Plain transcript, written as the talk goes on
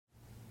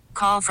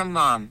call from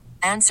mom.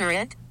 Answer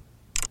it.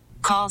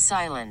 Call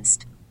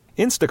silenced.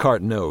 Instacart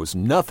knows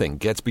nothing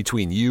gets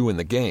between you and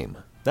the game.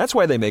 That's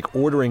why they make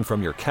ordering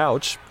from your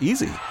couch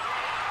easy.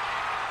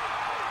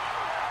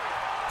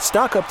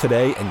 Stock up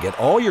today and get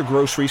all your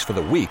groceries for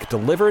the week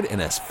delivered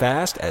in as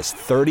fast as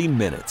 30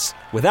 minutes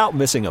without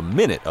missing a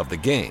minute of the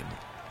game.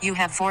 You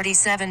have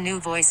 47 new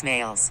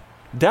voicemails.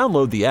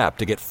 Download the app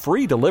to get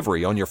free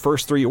delivery on your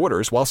first 3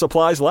 orders while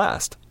supplies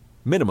last.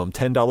 Minimum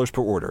 $10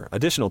 per order.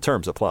 Additional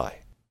terms apply.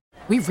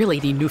 We really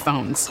need new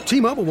phones.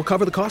 T-Mobile will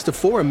cover the cost of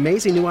 4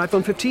 amazing new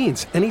iPhone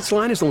 15s, and each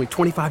line is only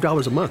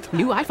 $25 a month.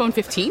 New iPhone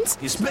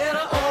 15s? It's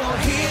better over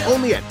here.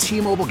 Only at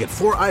T-Mobile, get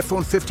 4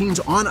 iPhone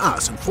 15s on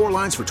us and 4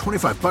 lines for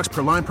 $25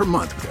 per line per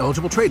month with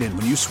eligible trade-in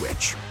when you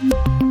switch.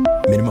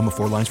 Minimum of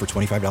 4 lines for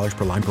 $25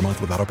 per line per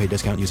month with autopay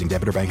discount using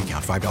debit or bank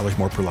account. $5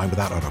 more per line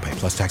without autopay,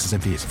 plus taxes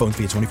and fees. Phone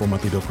fee at 24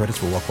 monthly bill credits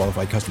for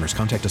well-qualified customers.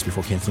 Contact us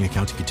before canceling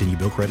account to continue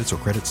bill credits or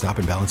credit stop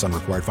and balance on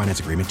required finance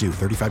agreement due.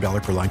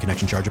 $35 per line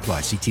connection charge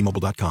applies. See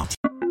T-Mobile.com.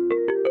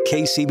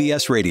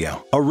 KCBS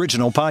Radio,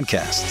 original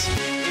podcasts.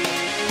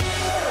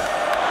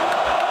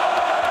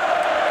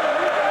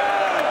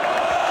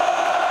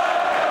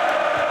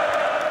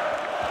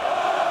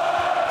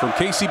 From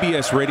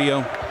KCBS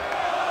Radio,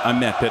 I'm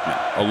Matt Pittman,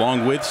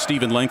 along with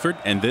Stephen Langford,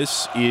 and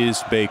this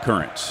is Bay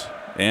Current.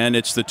 And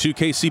it's the 2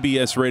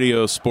 KCBS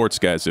Radio sports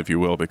guys, if you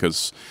will,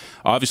 because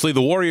obviously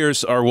the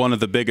Warriors are one of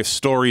the biggest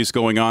stories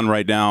going on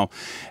right now.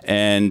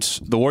 And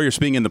the Warriors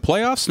being in the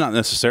playoffs, not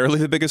necessarily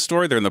the biggest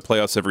story. They're in the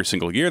playoffs every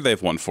single year.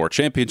 They've won 4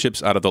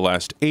 championships out of the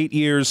last 8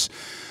 years.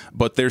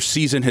 But their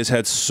season has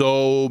had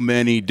so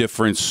many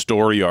different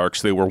story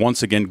arcs. They were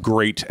once again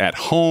great at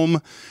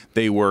home.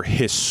 They were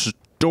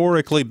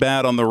historically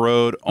bad on the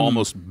road,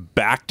 almost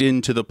backed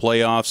into the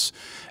playoffs,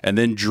 and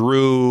then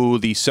drew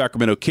the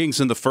Sacramento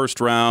Kings in the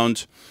first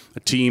round,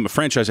 a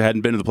franchise that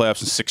hadn't been to the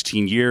playoffs in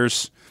 16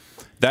 years.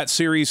 That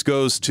series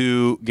goes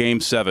to Game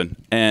 7,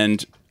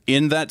 and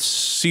in that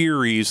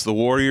series, the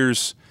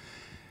Warriors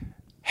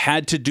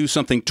had to do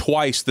something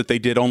twice that they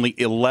did only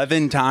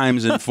 11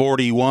 times in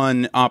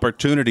 41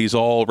 opportunities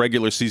all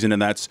regular season, and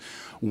that's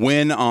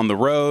win on the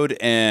road.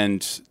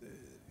 And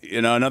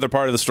another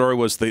part of the story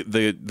was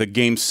the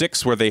Game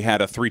 6 where they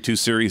had a 3-2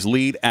 series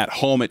lead at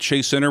home at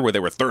Chase Center where they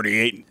were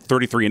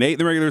 33-8 in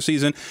the regular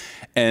season,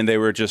 and they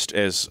were just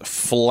as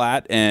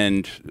flat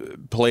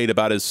and played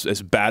about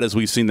as bad as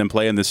we've seen them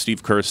play in the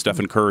Steve Kerr,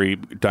 Stephen Curry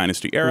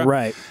dynasty era.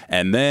 Right.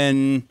 And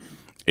then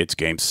it's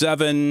Game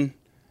 7,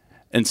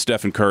 and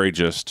Stephen Curry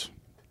just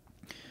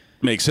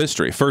makes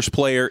history. First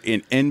player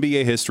in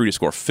NBA history to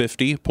score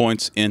 50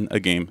 points in a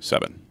Game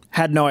 7.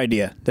 Had no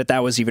idea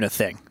that was even a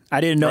thing. I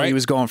didn't know he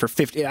was going for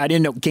 50. I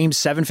didn't know Game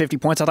 7, 50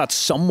 points. I thought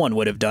someone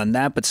would have done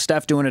that, but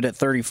Steph doing it at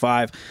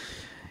 35.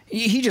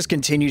 He just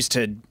continues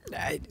to,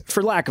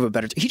 for lack of a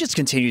better, he just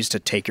continues to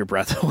take your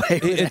breath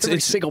away with every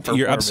single performance.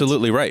 You're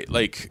absolutely right.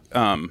 Like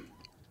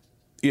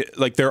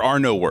there are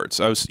no words.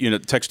 I was,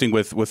 texting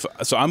with.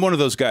 So I'm one of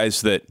those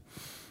guys that,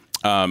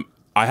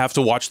 I have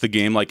to watch the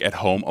game like at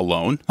home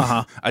alone.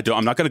 Uh-huh.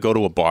 I'm not going to go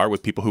to a bar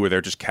with people who are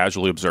there just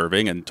casually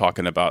observing and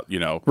talking about,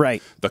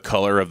 right, the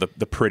color of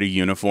the pretty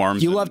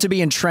uniforms. You love to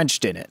be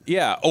entrenched in it.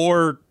 Yeah,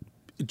 or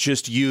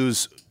just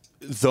use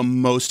the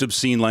most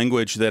obscene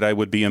language that I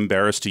would be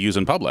embarrassed to use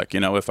in public,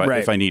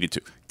 if I needed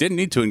to. Didn't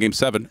need to in Game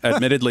 7.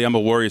 Admittedly, I'm a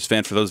Warriors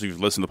fan. For those of you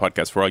who listen to the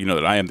podcast for all, you know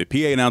that I am the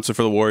PA announcer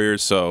for the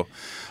Warriors, so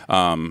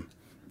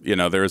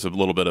there is a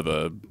little bit of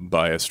a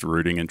biased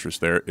rooting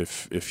interest there,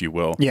 if you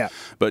will. Yeah.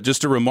 But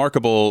just a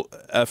remarkable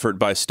effort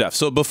by Steph.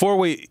 So before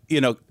we,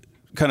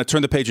 kind of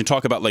turn the page and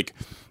talk about like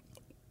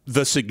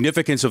the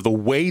significance of the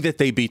way that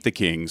they beat the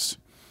Kings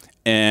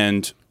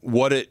and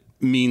what it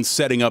means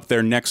setting up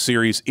their next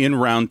series in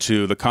round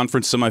 2, the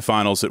conference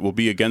semifinals that will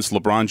be against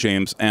LeBron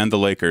James and the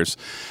Lakers.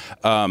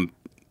 I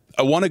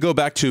want to go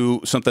back to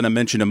something I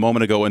mentioned a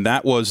moment ago, and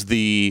that was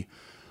the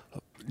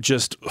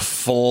just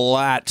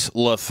flat,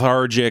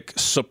 lethargic,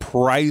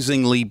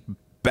 surprisingly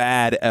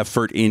bad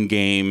effort in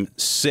Game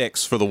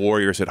 6 for the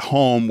Warriors at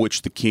home,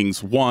 which the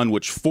Kings won,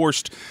 which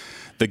forced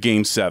the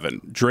Game 7.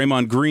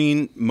 Draymond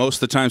Green, most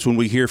of the times when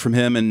we hear from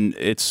him, and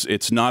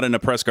it's not in a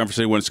press conference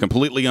when it's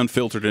completely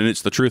unfiltered, and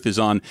it's the truth is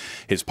on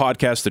his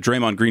podcast, the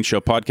Draymond Green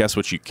Show podcast,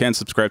 which you can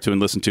subscribe to and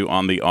listen to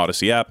on the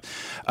Odyssey app.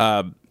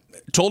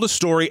 Told a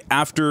story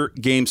after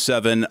Game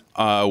 7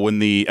 when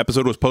the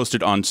episode was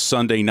posted on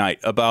Sunday night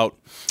about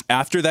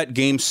after that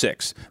Game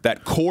 6,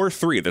 that core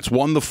 3 that's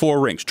won the 4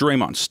 rings,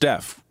 Draymond,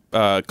 Steph,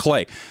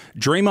 Clay.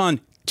 Draymond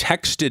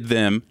texted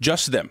them,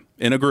 just them,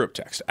 in a group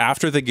text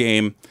after the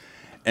game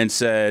and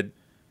said,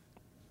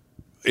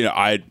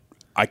 I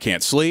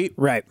can't sleep.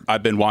 Right.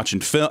 I've been watching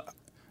film.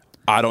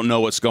 I don't know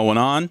what's going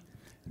on.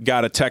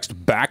 Got a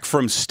text back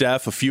from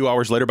Steph a few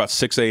hours later, about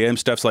 6 a.m.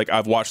 Steph's like,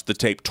 I've watched the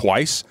tape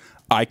twice.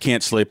 I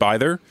can't sleep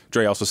either.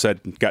 Dre also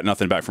said, got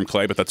nothing back from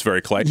Clay, but that's very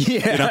Clay.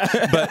 Yeah.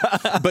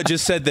 But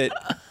just said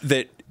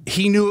that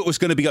he knew it was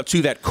going to be up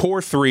to that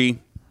core 3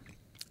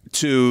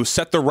 to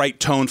set the right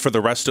tone for the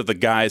rest of the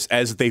guys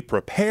as they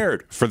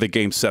prepared for the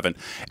Game 7.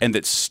 And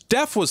that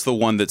Steph was the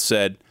one that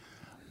said,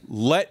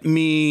 let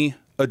me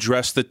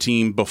addressed the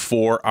team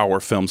before our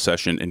film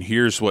session, and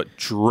here's what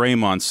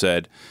Draymond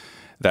said,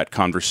 that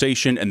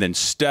conversation, and then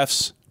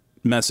Steph's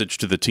message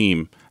to the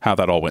team, how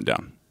that all went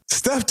down.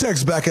 Steph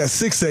texts back at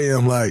 6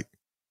 a.m. like,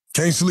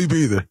 can't sleep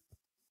either,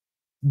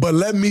 but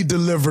let me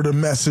deliver the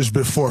message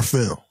before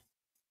film.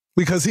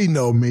 Because he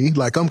know me,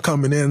 like I'm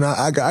coming in,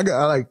 I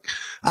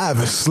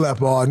haven't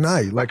slept all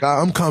night. Like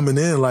I'm coming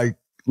in, like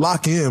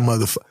lock in,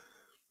 motherfucker.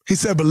 He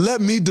said, but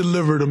let me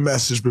deliver the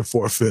message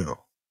before film.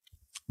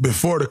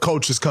 Before the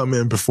coaches come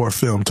in before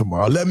film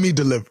tomorrow. Let me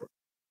deliver.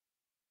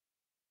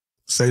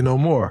 Say no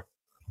more.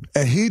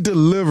 And he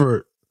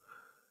delivered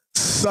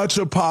such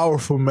a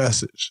powerful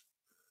message.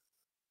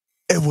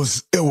 It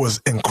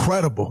was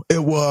incredible.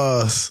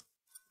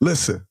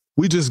 Listen,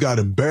 we just got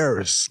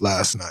embarrassed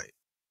last night.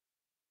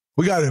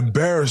 We got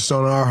embarrassed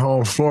on our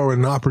home floor with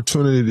an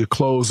opportunity to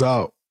close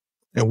out,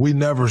 and we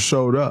never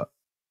showed up.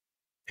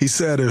 He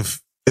said,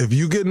 if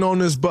you getting on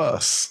this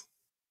bus,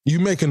 you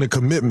making a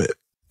commitment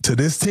to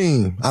this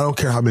team. I don't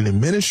care how many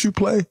minutes you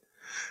play.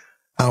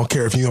 I don't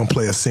care if you don't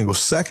play a single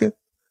second.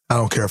 I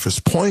don't care if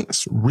it's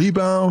points,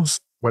 rebounds,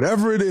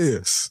 whatever it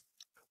is.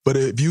 But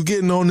if you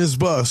getting on this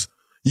bus,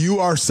 you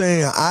are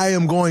saying, I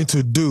am going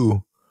to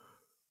do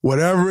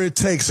whatever it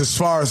takes as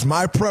far as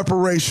my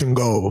preparation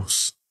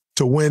goes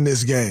to win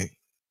this game.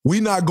 We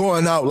not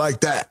going out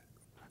like that.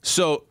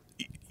 So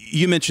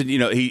you mentioned,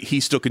 he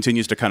still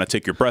continues to kind of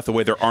take your breath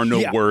away. There are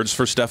no words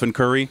for Stephen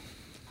Curry.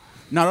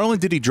 Not only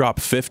did he drop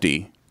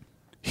 50,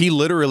 he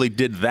literally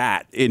did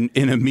that in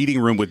a meeting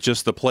room with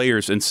just the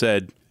players and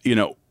said,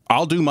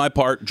 I'll do my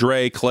part.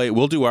 Dre, Clay,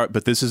 we'll do our.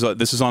 But this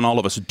is on all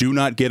of us. Do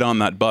not get on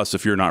that bus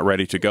if you're not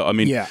ready to go. I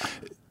mean,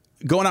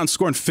 going out and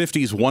scoring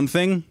 50 is one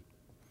thing.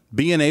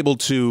 Being able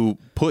to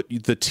put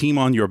the team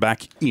on your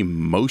back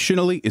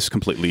emotionally is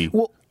completely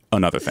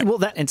another thing.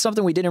 Well, and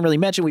something we didn't really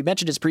mention. We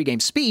mentioned his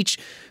pregame speech,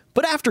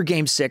 but after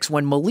Game 6,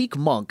 when Malik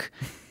Monk,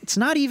 it's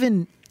not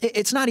even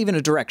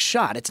a direct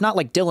shot. It's not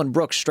like Dylan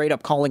Brooks straight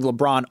up calling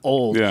LeBron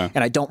old, and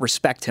I don't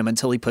respect him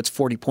until he puts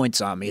 40 points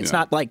on me. It's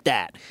not like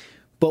that.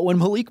 But when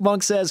Malik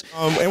Monk says...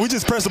 and we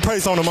just press the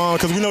pace on them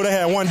because we know they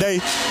had one day.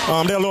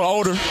 They're a little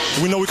older.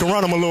 We know we can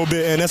run them a little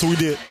bit, and that's what we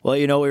did. Well,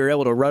 we were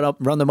able to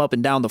run them up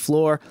and down the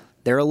floor.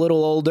 They're a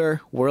little older.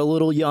 We're a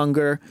little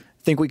younger.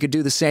 Think we could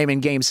do the same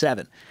in Game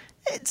 7.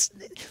 It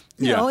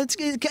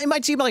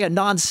might seem like a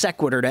non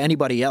sequitur to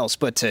anybody else,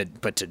 but to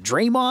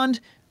Draymond,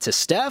 to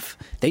Steph,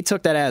 they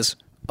took that as,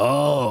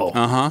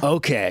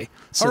 okay.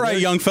 So all right,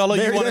 young fella.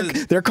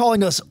 They're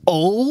calling us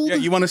old? Yeah,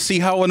 you want to see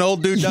how an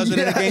old dude does it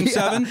in a Game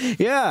 7?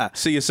 Yeah.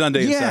 See you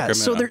Sunday in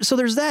Sacramento. So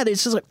there's that.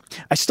 It's just like,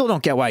 I still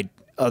don't get why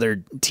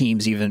other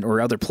teams even or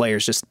other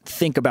players just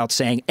think about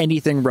saying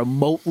anything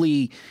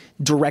remotely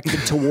directed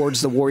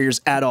towards the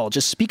Warriors at all.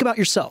 Just speak about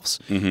yourselves.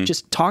 Mm-hmm.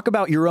 Just talk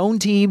about your own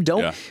team.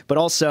 But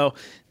also,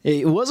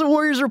 it was a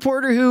Warriors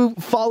reporter who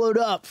followed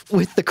up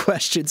with the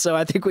question, so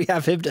I think we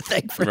have him to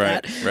thank for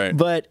that. Right.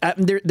 But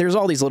there's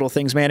all these little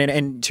things, man.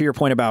 And to your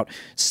point about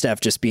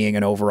Steph just being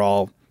an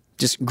overall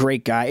just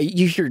great guy.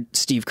 You hear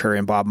Steve Curry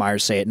and Bob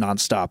Myers say it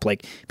nonstop.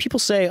 Like, people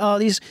say, oh,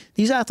 these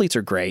athletes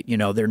are great.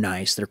 They're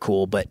nice, they're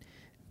cool, but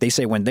they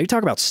say when they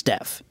talk about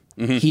Steph,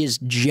 he is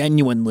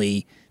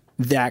genuinely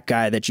that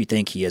guy that you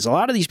think he is. A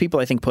lot of these people,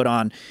 I think, put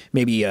on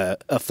maybe a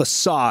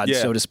facade,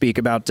 so to speak,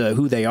 about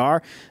who they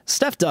are.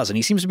 Steph doesn't.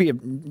 He seems to be a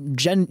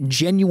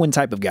genuine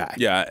type of guy.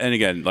 Yeah, and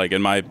again, like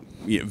in my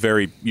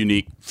very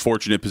unique,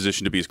 fortunate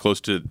position to be as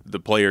close to the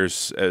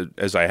players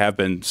as I have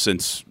been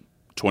since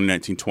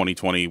 2019,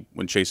 2020,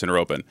 when Chase Center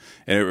opened.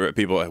 And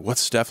people are like,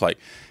 what's Steph like?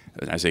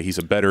 And I say he's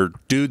a better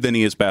dude than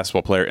he is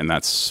basketball player, and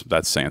that's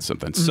saying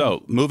something. Mm-hmm.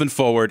 So moving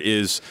forward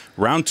is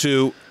round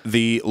 2,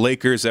 the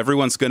Lakers.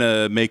 Everyone's going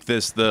to make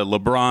this the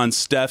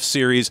LeBron-Steph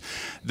series.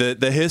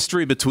 The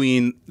history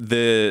between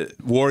the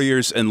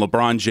Warriors and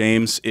LeBron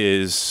James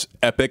is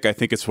epic. I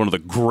think it's one of the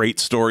great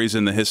stories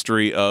in the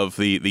history of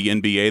the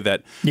NBA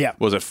that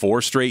was it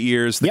 4 straight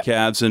years the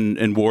Cavs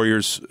and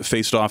Warriors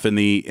faced off in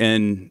the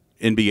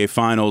NBA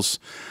Finals.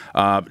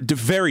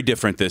 Very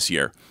different this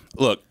year.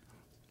 Look,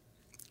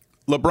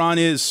 LeBron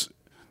is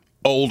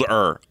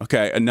older.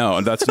 Okay, no,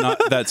 that's not.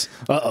 That's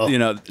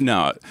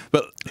no.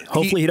 But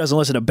hopefully he doesn't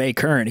listen to Bay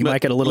Current. He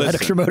might get a little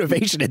extra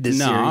motivation in this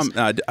series.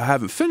 I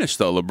haven't finished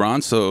though,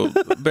 LeBron. So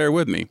bear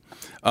with me.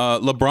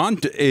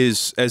 LeBron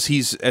is as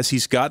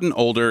he's gotten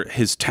older,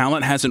 his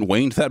talent hasn't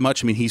waned that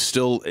much. I mean, he's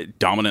still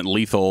dominant,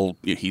 lethal.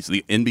 He's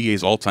the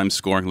NBA's all-time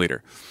scoring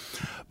leader.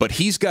 But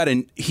he's got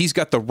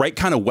the right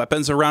kind of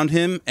weapons around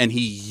him, and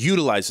he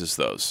utilizes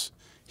those.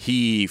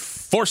 He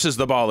forces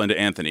the ball into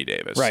Anthony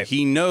Davis. Right.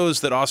 He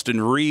knows that Austin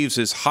Reeves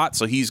is hot,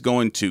 so he's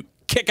going to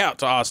kick out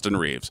to Austin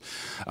Reeves.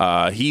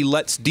 He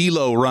lets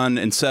D'Lo run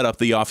and set up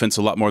the offense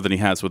a lot more than he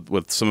has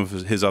with some of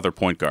his other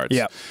point guards.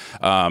 Yeah.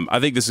 I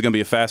think this is going to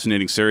be a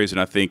fascinating series,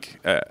 and I think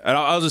and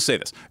I'll just say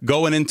this.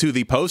 Going into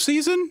the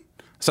postseason,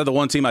 I said the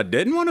one team I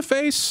didn't want to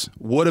face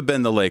would have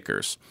been the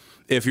Lakers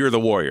if you're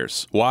the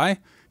Warriors. Why?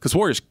 Because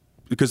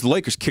the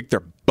Lakers kicked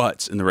their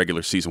butts in the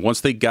regular season.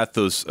 Once they got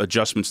those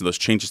adjustments and those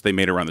changes they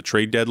made around the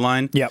trade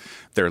deadline,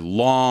 they're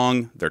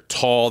long, they're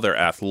tall, they're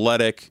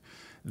athletic.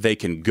 They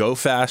can go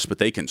fast, but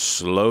they can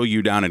slow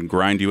you down and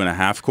grind you in a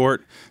half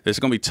court. It's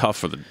going to be tough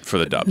for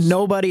the Dubs.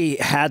 Nobody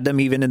had them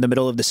even in the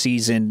middle of the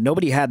season.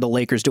 Nobody had the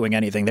Lakers doing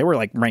anything. They were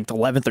like ranked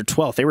 11th or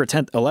 12th. They were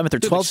 11th or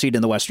 12th seed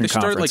in the Western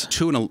Conference.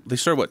 They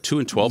started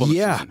 2-12 on the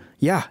season.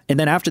 Yeah. And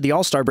then after the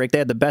All-Star break, they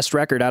had the best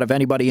record out of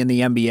anybody in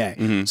the NBA.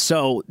 Mm-hmm.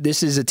 So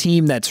this is a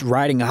team that's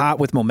riding hot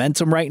with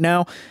momentum right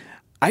now.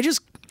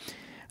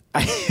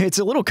 It's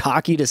a little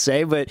cocky to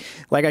say, but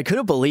like I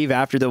couldn't believe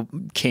after the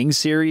Kings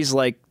series,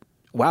 like,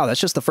 wow, that's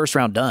just the first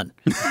round done.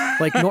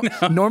 Like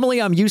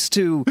normally I'm used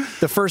to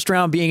the first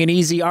round being an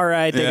easy, all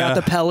right, they got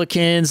the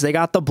Pelicans, they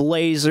got the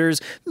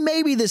Blazers.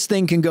 Maybe this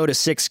thing can go to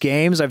 6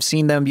 games. I've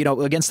seen them,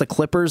 against the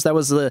Clippers. That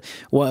was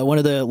one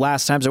of the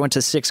last times I went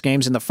to 6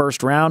 games in the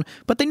first round.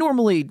 But they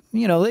normally,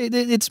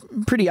 it's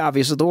pretty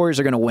obvious that the Warriors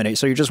are going to win it.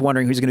 So you're just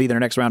wondering who's going to be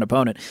their next round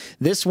opponent.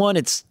 This one,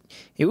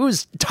 it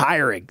was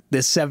tiring,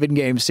 this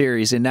 7-game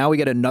series, and now we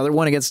get another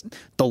one against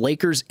the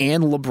Lakers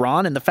and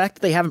LeBron, and the fact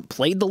that they haven't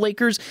played the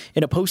Lakers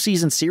in a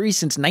postseason series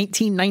since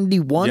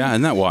 1991. Yeah,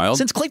 isn't that wild?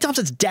 Since Klay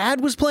Thompson's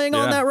dad was playing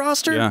on that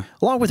roster,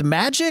 along with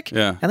Magic.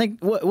 Yeah. I think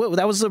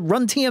that was the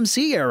Run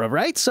TMC era,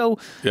 right? So,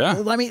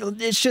 I mean,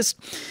 it's just,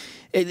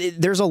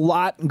 there's a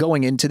lot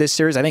going into this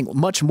series. I think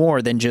much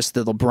more than just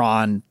the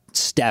LeBron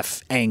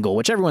Steph angle,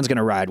 which everyone's going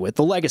to ride with.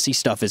 The legacy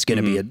stuff is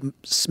going to be a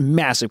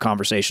massive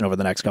conversation over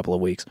the next couple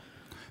of weeks.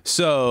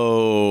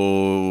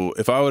 So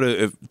if I would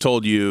have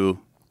told you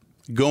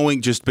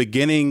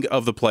beginning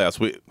of the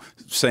playoffs,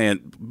 saying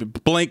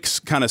blank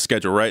kind of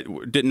schedule, right?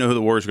 Didn't know who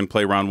the Warriors were going to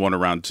play round 1 or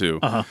round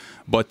 2.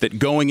 But that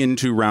going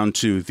into round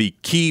 2, the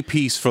key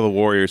piece for the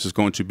Warriors is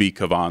going to be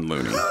Kevon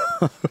Looney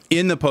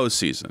in the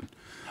postseason.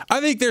 I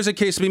think there's a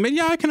case to be made.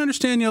 Yeah, I can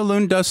understand,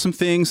 Looney does some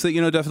things that,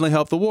 definitely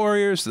help the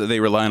Warriors. They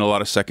rely on a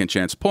lot of second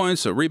chance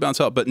points, so rebounds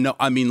help. But no,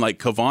 I mean, like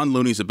Kevon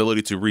Looney's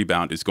ability to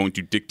rebound is going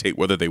to dictate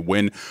whether they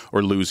win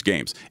or lose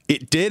games.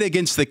 It did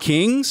against the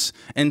Kings,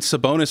 and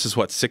Sabonis is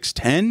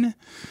 6'10"?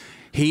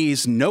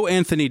 He's no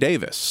Anthony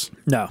Davis.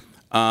 No.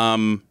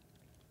 The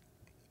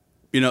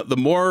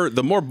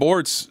more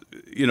boards,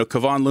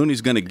 Kevon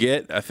Looney's going to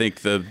get, I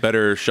think the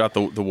better shot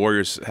the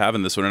Warriors have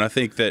in this one. And I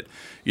think that,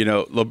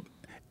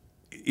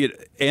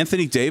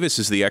 Anthony Davis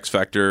is the X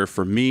factor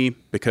for me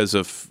because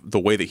of the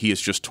way that he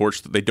is just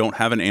torched. They don't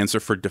have an answer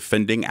for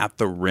defending at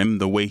the rim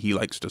the way he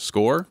likes to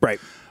score. Right.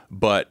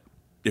 But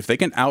if they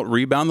can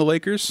out-rebound the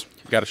Lakers,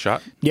 got a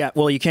shot. Yeah,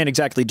 well, you can't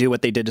exactly do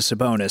what they did to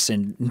Sabonis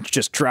and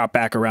just drop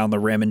back around the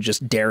rim and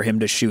just dare him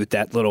to shoot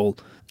that little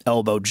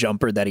elbow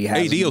jumper that he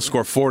has. AD will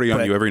score 40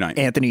 on you every night.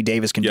 Anthony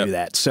Davis can do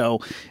that. So,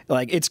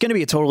 it's going to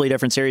be a totally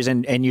different series.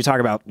 And you talk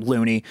about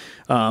Looney.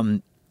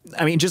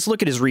 I mean, just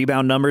look at his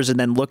rebound numbers and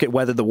then look at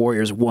whether the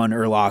Warriors won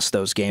or lost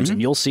those games. And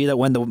you'll see that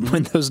when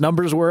those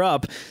numbers were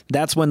up,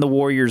 that's when the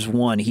Warriors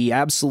won. He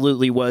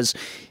absolutely was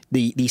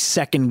the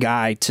second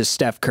guy to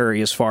Steph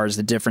Curry as far as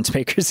the difference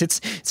makers.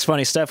 It's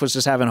funny. Steph was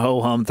just having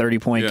ho-hum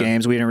 30-point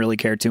games. We didn't really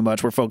care too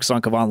much. We're focused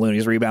on Kevon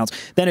Looney's rebounds.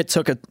 Then it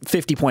took a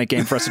 50-point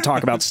game for us to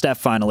talk about Steph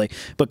finally.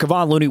 But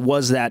Kevon Looney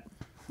was that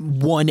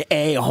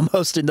 1A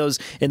almost in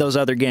those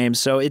other games.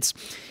 So it's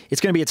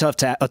going to be a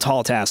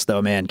tall task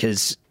though, man,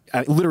 because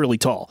literally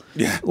tall.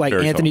 Yeah, like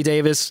Anthony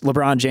Davis,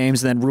 LeBron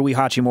James, then Rui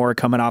Hachimura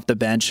coming off the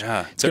bench.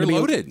 Yeah, they're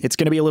loaded. It's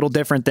going to be a little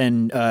different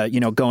than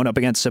going up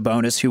against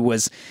Sabonis, who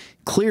was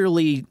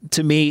clearly,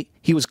 to me,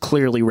 he was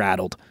clearly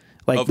rattled.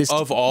 Like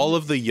of all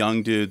of the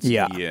young dudes,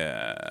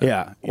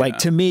 yeah. Like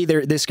to me,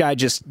 this guy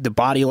just the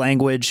body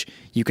language,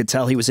 you could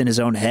tell he was in his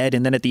own head.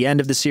 And then at the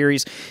end of the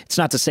series, it's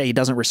not to say he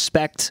doesn't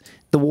respect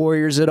the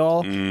Warriors at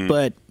all,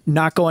 but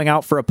not going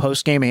out for a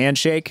post-game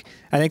handshake,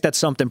 I think that's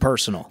something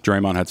personal.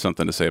 Draymond had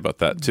something to say about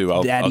that too.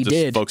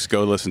 Folks,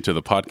 go listen to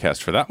the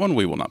podcast for that one.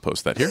 We will not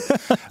post that here.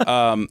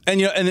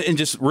 And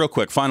just real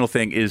quick, final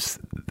thing is,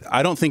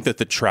 I don't think that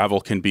the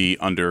travel can be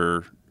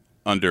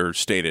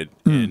understated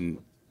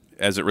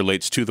as it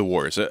relates to the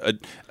Warriors,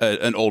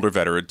 an older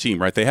veteran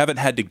team, right? They haven't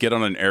had to get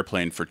on an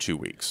airplane for 2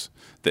 weeks.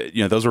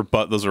 Those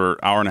are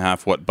hour and a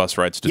half bus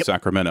rides to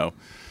Sacramento.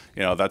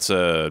 That's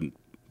a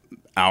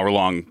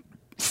hour-long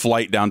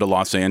flight down to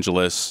Los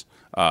Angeles.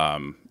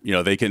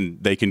 They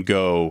can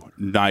go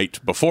night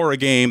before a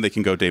game. They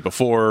can go day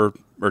before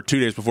or 2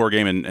 days before a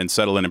game and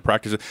settle in and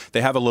practice.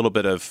 They have a little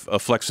bit of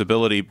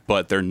flexibility,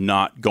 but they're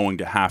not going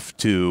to have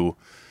to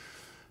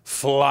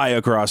fly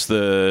across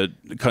the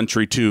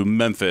country to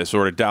Memphis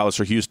or to Dallas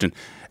or Houston.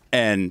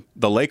 And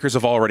the Lakers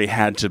have already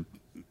had to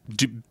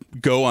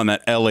go on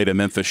that LA to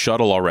Memphis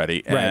shuttle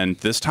already. Right. And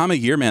this time of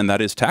year, man,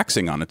 that is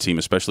taxing on a team,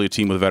 especially a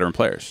team with veteran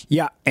players.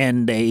 Yeah,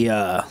 and they,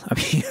 I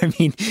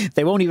mean,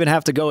 they won't even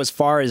have to go as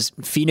far as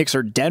Phoenix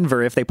or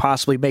Denver if they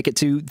possibly make it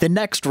to the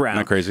next round.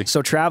 Not crazy.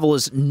 So travel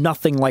is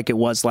nothing like it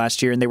was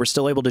last year, and they were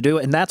still able to do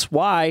it. And that's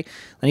why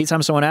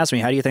anytime someone asks me,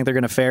 how do you think they're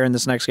going to fare in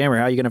this next game, or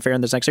how are you going to fare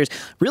in this next series?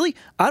 Really,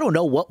 I don't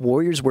know what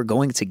Warriors we're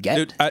going to get.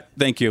 Dude,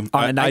 thank you.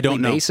 On a nightly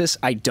basis,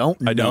 I don't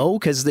know,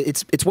 because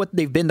it's what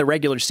they've been the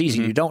regular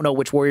season. You don't know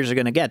which Warriors are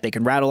going to get. They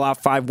can rattle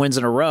off 5 wins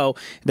in a row,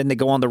 then they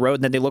go on the road,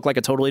 and then they look like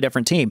a totally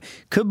different team.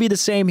 Could be the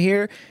same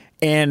here.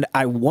 And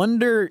I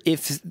wonder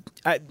if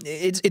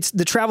it's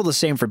the travel the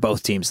same for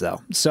both teams,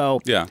 though. So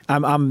yeah.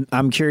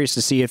 I'm curious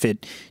to see if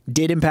it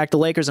did impact the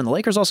Lakers. And the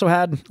Lakers also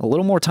had a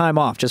little more time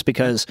off just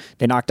because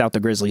they knocked out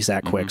the Grizzlies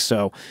that quick.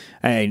 So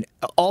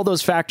all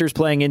those factors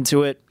playing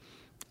into it,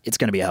 it's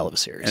going to be a hell of a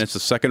series. And it's a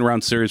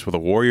second-round series where the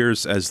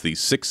Warriors, as the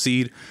 6th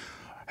seed,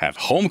 have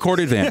home court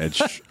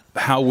advantage.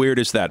 How weird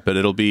is that? But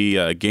it'll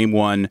be Game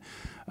 1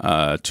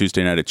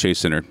 Tuesday night at Chase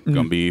Center.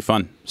 Going to be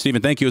fun.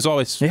 Stephen, thank you as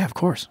always. Yeah, of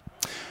course.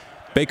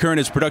 Bay Current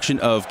is a production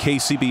of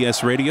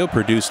KCBS Radio,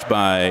 produced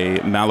by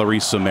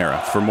Mallory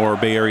Samara. For more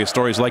Bay Area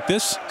stories like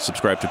this,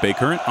 subscribe to Bay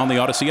Current on the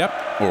Odyssey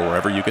app or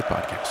wherever you get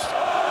podcasts.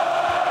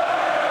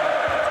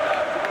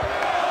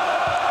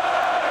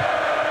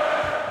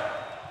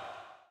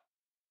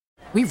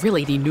 We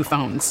really need new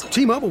phones.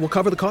 T-Mobile will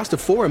cover the cost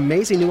of 4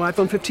 amazing new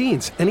iPhone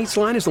 15s, and each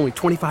line is only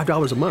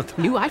 $25 a month.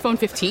 New iPhone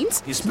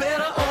 15s? It's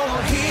better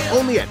over here.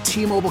 Only at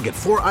T-Mobile, get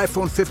 4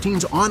 iPhone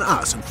 15s on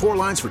us and 4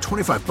 lines for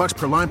 $25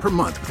 per line per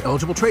month with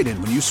eligible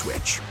trade-in when you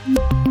switch.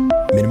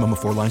 Minimum of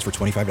 4 lines for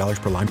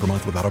 $25 per line per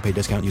month with autopay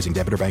discount using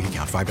debit or bank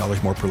account.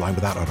 $5 more per line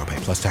without autopay,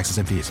 plus taxes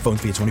and fees. Phone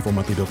fee at 24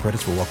 monthly bill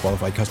credits for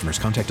well-qualified customers.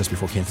 Contact us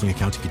before canceling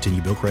account to continue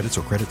bill credits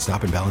or credit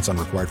stop and balance on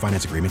required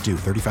finance agreement due.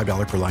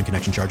 $35 per line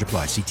connection charge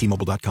applies. See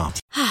T-Mobile.com.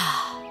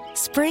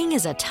 Spring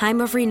is a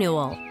time of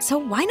renewal, so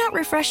why not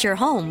refresh your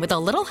home with a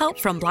little help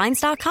from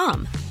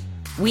Blinds.com?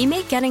 We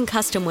make getting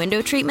custom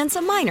window treatments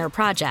a minor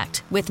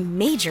project with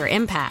major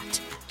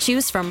impact.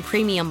 Choose from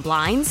premium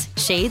blinds,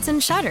 shades,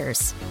 and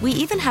shutters. We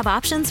even have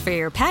options for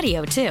your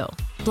patio, too.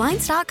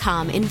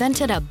 Blinds.com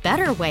invented a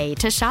better way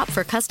to shop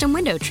for custom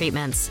window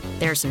treatments.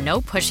 There's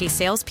no pushy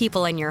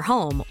salespeople in your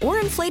home or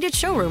inflated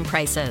showroom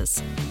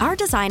prices. Our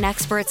design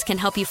experts can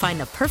help you find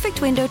the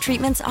perfect window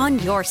treatments on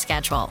your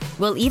schedule.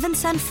 We'll even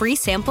send free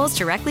samples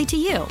directly to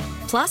you.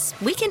 Plus,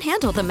 we can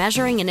handle the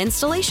measuring and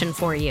installation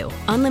for you.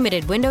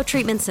 Unlimited window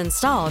treatments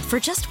installed for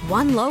just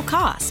one low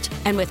cost.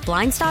 And with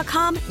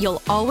Blinds.com,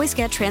 you'll always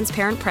get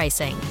transparent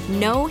pricing.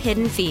 No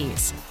hidden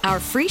fees. Our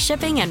free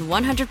shipping and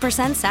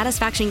 100%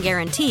 satisfaction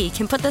guarantee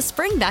can put the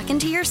spring back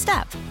into your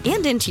step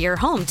and into your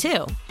home,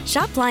 too.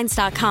 Shop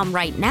Blinds.com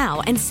right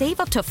now and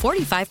save up to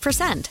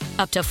 45%.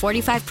 Up to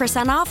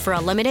 45% off for a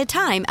limited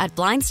time at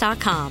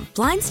Blinds.com.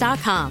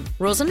 Blinds.com.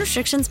 Rules and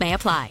restrictions may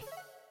apply.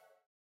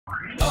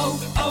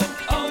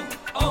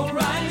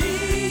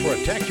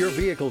 Protect your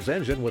vehicle's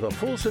engine with a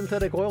full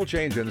synthetic oil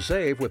change and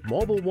save with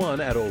Mobile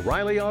One at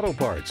O'Reilly Auto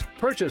Parts.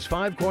 Purchase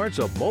 5 quarts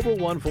of Mobile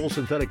One full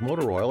synthetic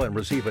motor oil and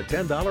receive a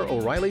 $10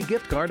 O'Reilly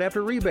gift card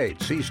after rebate.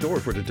 See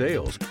store for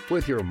details.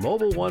 With your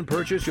Mobile One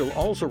purchase, you'll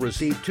also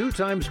receive 2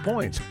 times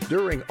points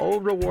during O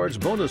Rewards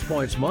Bonus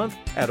Points Month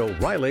at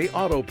O'Reilly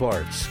Auto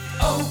Parts.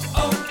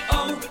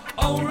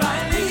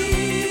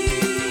 O'Reilly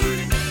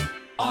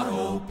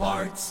Auto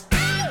Parts.